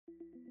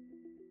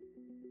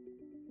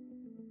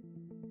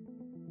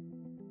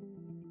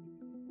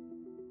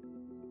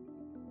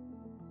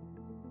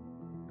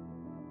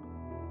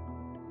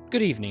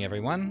Good evening,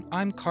 everyone.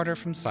 I'm Carter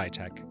from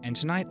SciTech, and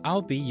tonight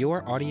I'll be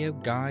your audio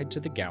guide to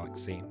the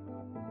galaxy.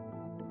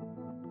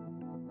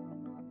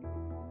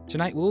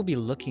 Tonight we'll be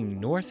looking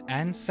north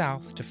and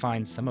south to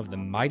find some of the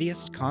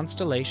mightiest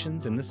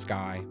constellations in the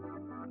sky.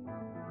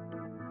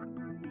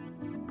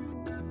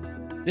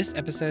 This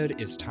episode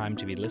is timed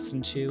to be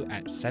listened to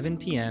at 7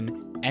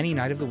 p.m. any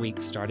night of the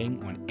week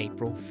starting on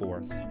April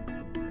 4th.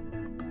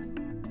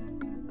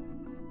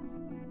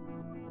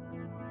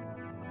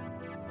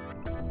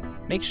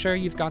 Make sure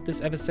you've got this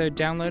episode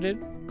downloaded,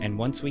 and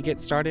once we get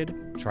started,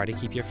 try to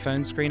keep your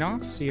phone screen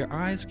off so your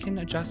eyes can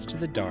adjust to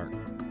the dark.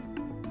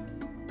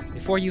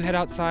 Before you head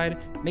outside,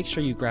 make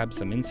sure you grab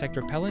some insect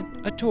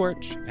repellent, a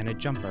torch, and a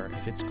jumper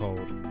if it's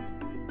cold.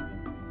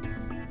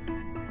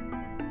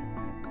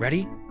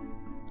 Ready?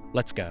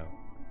 Let's go.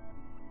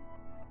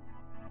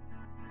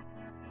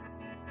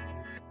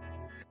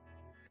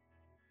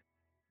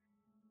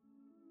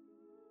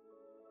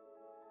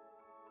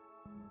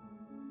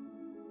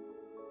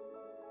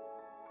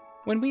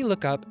 When we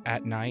look up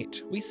at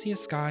night, we see a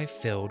sky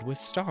filled with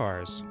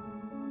stars.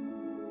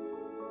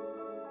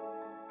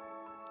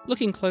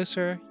 Looking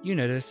closer, you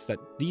notice that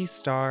these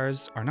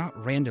stars are not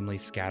randomly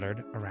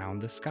scattered around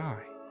the sky.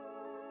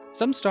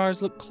 Some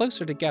stars look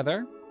closer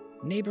together,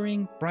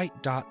 neighboring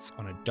bright dots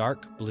on a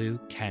dark blue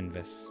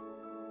canvas.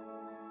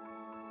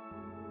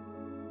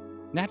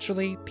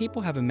 Naturally,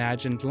 people have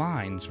imagined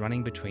lines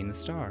running between the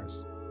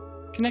stars,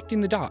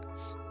 connecting the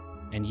dots,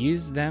 and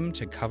used them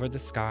to cover the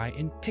sky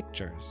in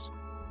pictures.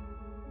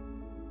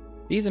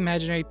 These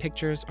imaginary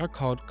pictures are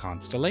called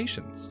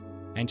constellations,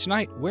 and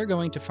tonight we're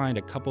going to find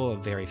a couple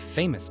of very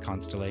famous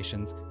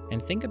constellations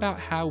and think about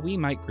how we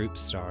might group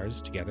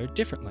stars together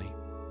differently.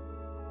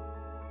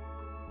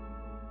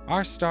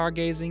 Our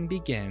stargazing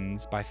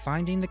begins by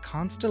finding the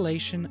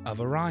constellation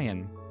of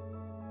Orion.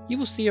 You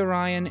will see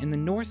Orion in the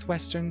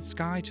northwestern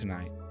sky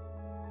tonight.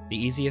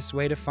 The easiest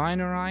way to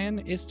find Orion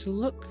is to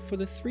look for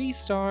the 3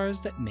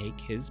 stars that make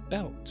his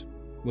belt,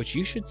 which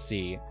you should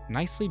see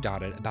nicely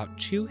dotted about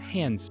 2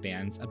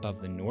 handspans above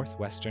the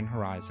northwestern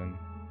horizon.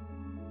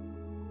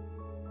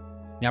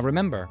 Now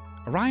remember,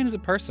 Orion is a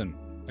person,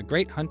 a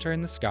great hunter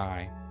in the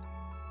sky.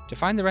 To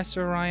find the rest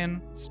of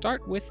Orion,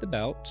 start with the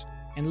belt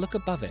and look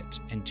above it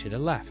and to the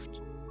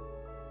left.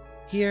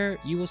 Here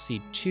you will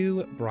see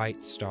 2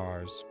 bright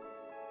stars.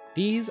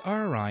 These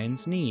are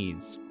Orion's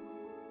knees.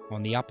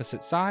 On the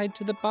opposite side,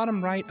 to the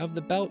bottom right of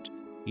the belt,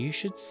 you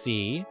should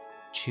see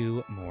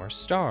 2 more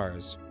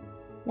stars,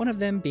 one of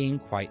them being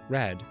quite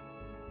red.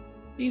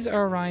 These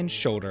are Orion's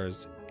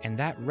shoulders, and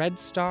that red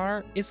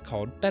star is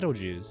called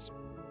Betelgeuse.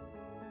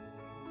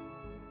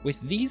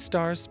 With these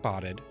stars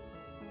spotted,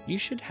 you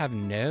should have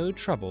no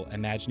trouble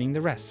imagining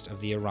the rest of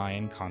the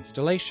Orion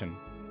constellation.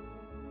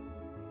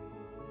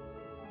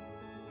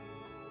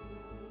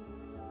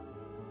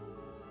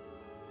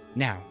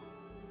 Now,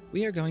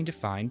 we are going to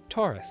find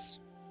Taurus.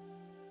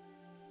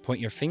 Point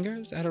your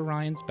fingers at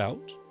Orion's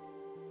belt.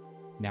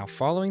 Now,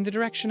 following the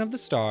direction of the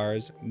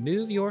stars,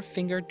 move your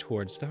finger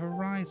towards the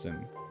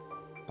horizon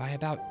by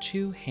about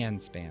 2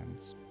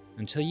 handspans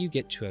until you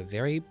get to a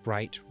very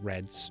bright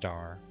red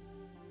star.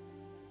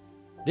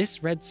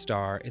 This red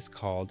star is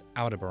called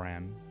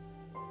Aldebaran.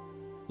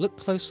 Look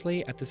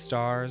closely at the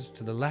stars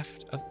to the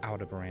left of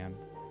Aldebaran.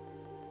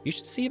 You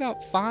should see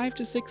about 5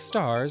 to 6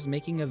 stars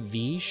making a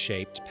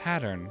V-shaped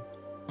pattern,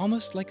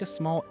 almost like a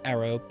small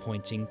arrow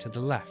pointing to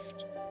the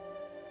left.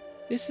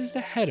 This is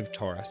the head of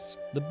Taurus,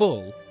 the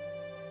bull.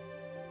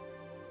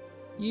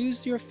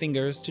 Use your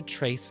fingers to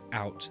trace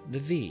out the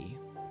V.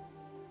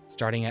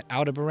 Starting at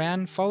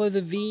Aldebaran, follow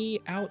the V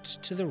out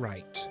to the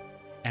right,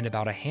 and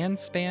about a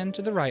handspan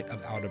to the right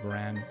of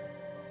Aldebaran,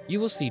 you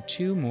will see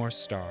 2 more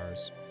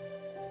stars.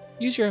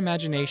 Use your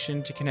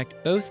imagination to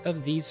connect both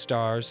of these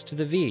stars to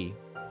the V,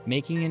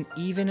 making an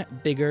even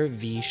bigger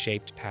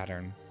V-shaped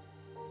pattern.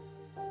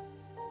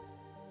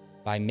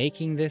 By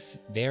making this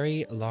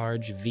very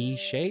large V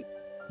shape,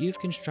 you've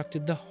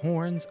constructed the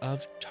horns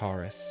of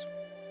Taurus.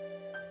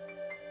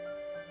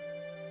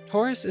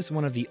 Taurus is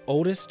one of the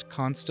oldest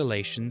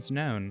constellations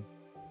known.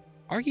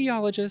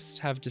 Archaeologists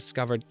have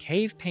discovered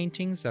cave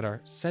paintings that are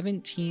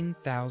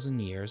 17,000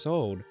 years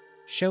old,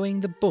 showing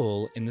the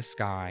bull in the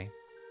sky.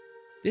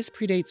 This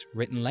predates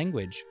written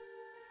language,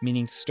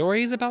 meaning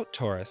stories about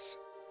Taurus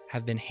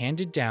have been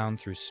handed down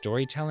through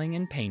storytelling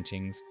and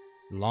paintings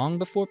long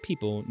before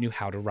people knew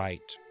how to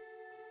write.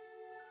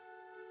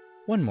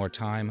 One more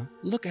time,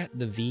 look at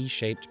the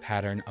V-shaped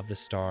pattern of the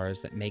stars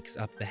that makes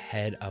up the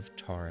head of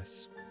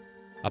Taurus.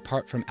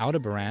 Apart from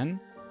Aldebaran,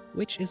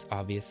 which is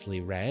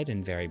obviously red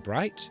and very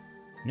bright,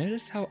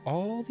 notice how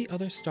all the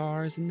other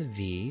stars in the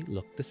V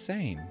look the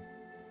same.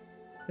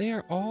 They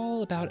are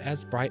all about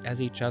as bright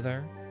as each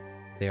other,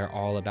 they are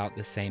all about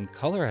the same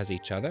color as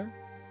each other,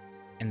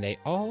 and they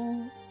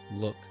all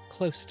look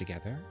close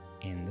together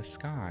in the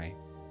sky.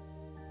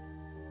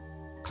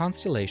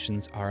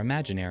 Constellations are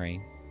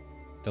imaginary.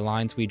 The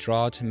lines we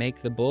draw to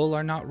make the bull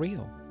are not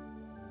real.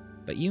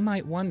 But you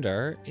might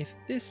wonder if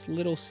this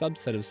little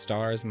subset of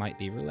stars might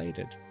be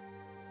related.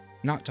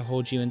 Not to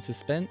hold you in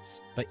suspense,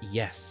 but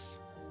yes.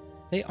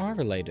 They are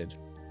related.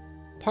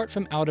 Apart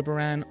from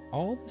Aldebaran,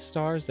 all the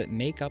stars that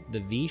make up the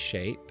V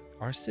shape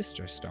are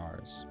sister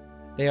stars.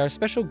 They are a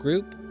special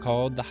group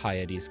called the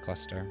Hyades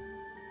cluster.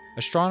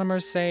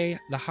 Astronomers say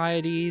the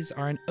Hyades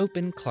are an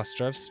open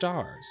cluster of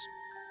stars.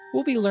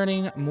 We'll be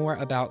learning more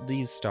about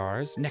these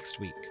stars next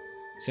week,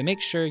 so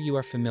make sure you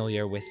are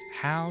familiar with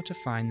how to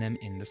find them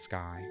in the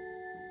sky.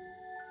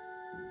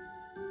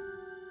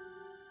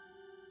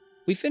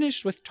 We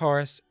finished with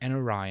Taurus and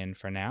Orion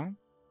for now.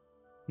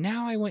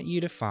 Now I want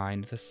you to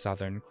find the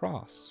Southern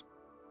Cross.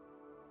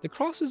 The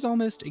cross is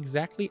almost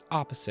exactly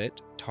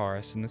opposite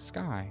Taurus in the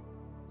sky,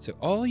 so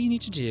all you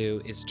need to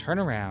do is turn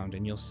around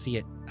and you'll see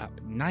it up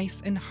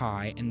nice and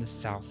high in the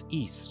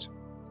southeast.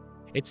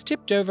 It's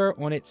tipped over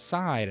on its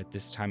side at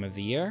this time of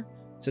the year,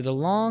 so the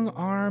long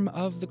arm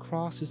of the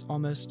cross is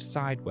almost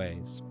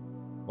sideways,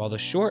 while the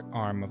short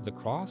arm of the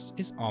cross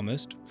is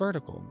almost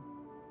vertical.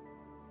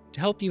 To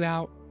help you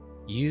out,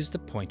 use the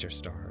pointer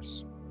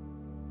stars.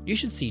 You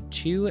should see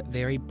two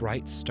very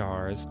bright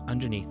stars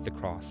underneath the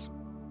cross,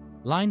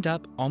 lined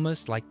up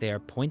almost like they are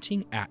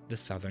pointing at the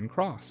Southern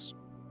Cross.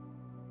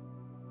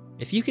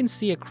 If you can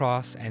see a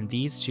cross and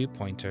these two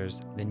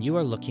pointers, then you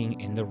are looking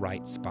in the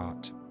right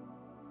spot.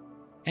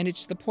 And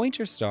it's the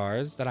pointer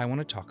stars that I want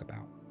to talk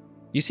about.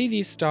 You see,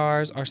 these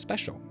stars are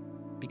special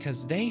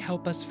because they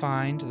help us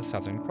find the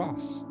Southern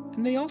Cross,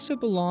 and they also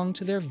belong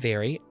to their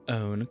very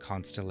own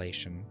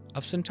constellation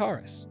of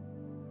Centaurus.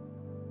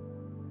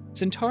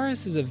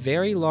 Centaurus is a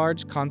very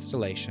large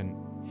constellation,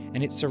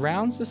 and it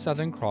surrounds the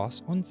Southern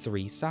Cross on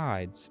three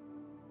sides.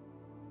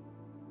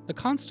 The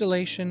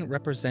constellation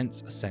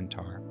represents a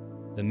centaur,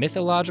 the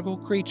mythological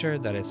creature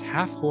that is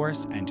half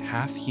horse and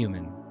half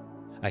human,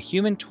 a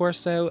human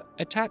torso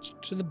attached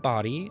to the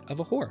body of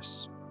a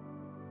horse.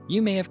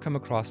 You may have come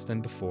across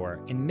them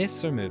before in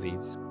myths or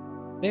movies.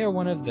 They are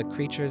one of the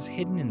creatures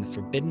hidden in the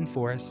Forbidden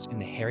Forest in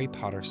the Harry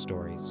Potter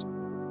stories.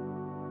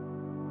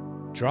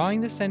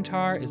 Drawing the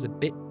centaur is a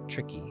bit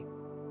tricky.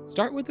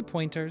 Start with the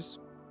pointers.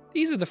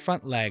 These are the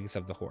front legs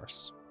of the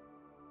horse.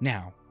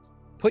 Now,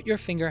 put your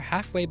finger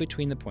halfway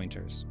between the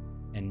pointers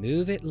and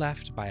move it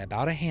left by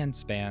about a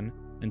handspan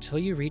until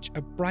you reach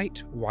a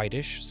bright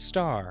whitish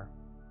star.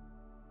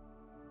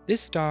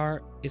 This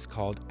star is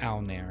called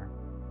Alnair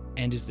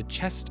and is the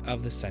chest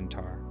of the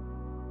centaur.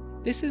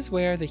 This is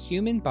where the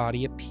human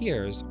body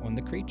appears on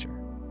the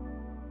creature.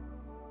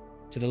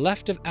 To the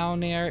left of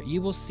Alnair,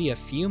 you will see a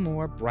few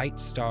more bright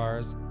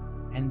stars,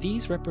 and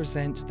these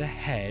represent the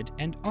head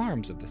and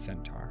arms of the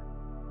centaur.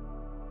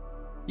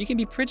 You can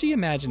be pretty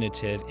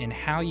imaginative in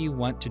how you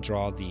want to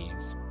draw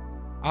these.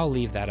 I'll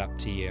leave that up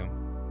to you.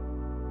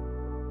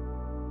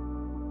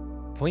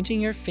 Pointing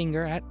your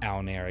finger at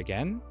Alnair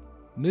again,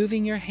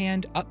 moving your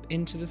hand up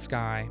into the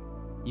sky,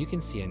 you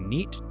can see a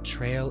neat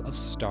trail of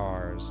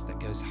stars that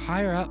goes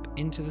higher up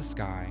into the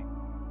sky,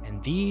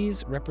 and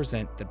these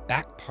represent the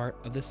back part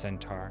of the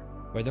centaur,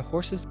 where the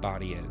horse's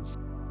body is.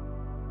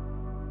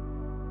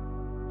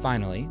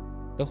 Finally,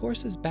 the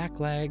horse's back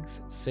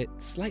legs sit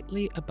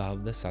slightly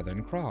above the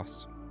Southern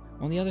Cross,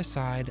 on the other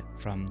side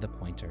from the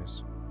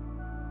pointers.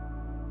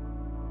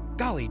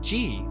 Golly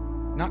gee!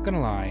 Not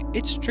gonna lie,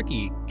 it's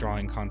tricky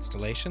drawing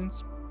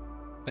constellations.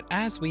 But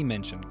as we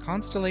mentioned,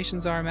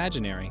 constellations are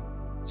imaginary,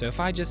 so if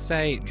I just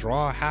say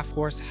draw a half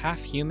horse, half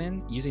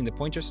human using the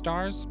pointer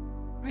stars,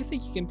 I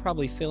think you can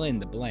probably fill in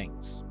the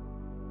blanks.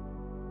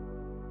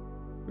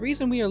 The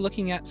reason we are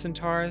looking at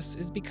Centaurus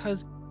is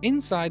because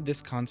inside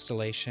this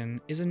constellation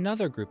is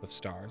another group of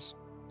stars.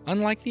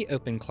 Unlike the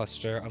open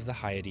cluster of the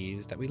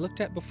Hyades that we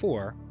looked at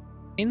before,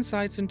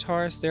 inside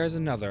Centaurus there is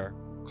another,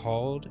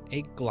 called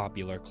a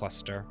globular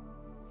cluster.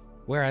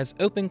 Whereas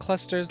open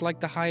clusters like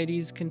the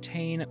Hyades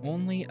contain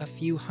only a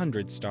few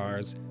hundred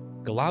stars,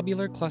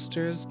 globular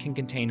clusters can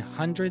contain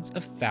hundreds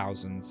of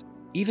thousands,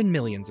 even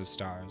millions of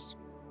stars.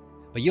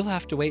 But you'll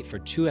have to wait for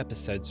 2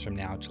 episodes from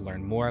now to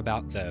learn more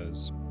about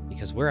those,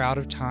 because we're out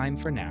of time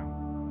for now.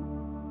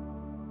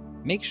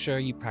 Make sure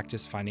you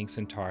practice finding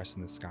Centaurus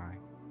in the sky,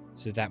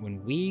 so that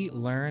when we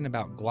learn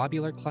about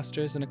globular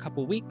clusters in a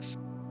couple weeks,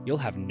 you'll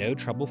have no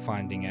trouble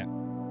finding it.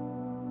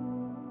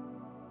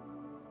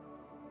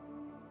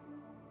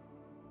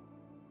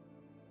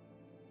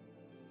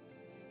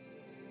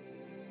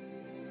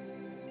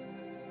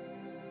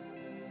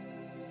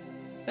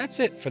 That's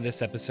it for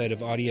this episode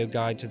of Audio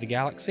Guide to the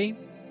Galaxy.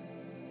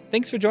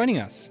 Thanks for joining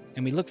us,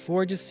 and we look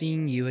forward to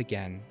seeing you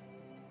again.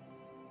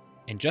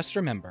 And just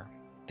remember,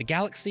 the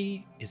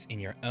galaxy is in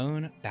your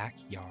own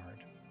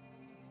backyard.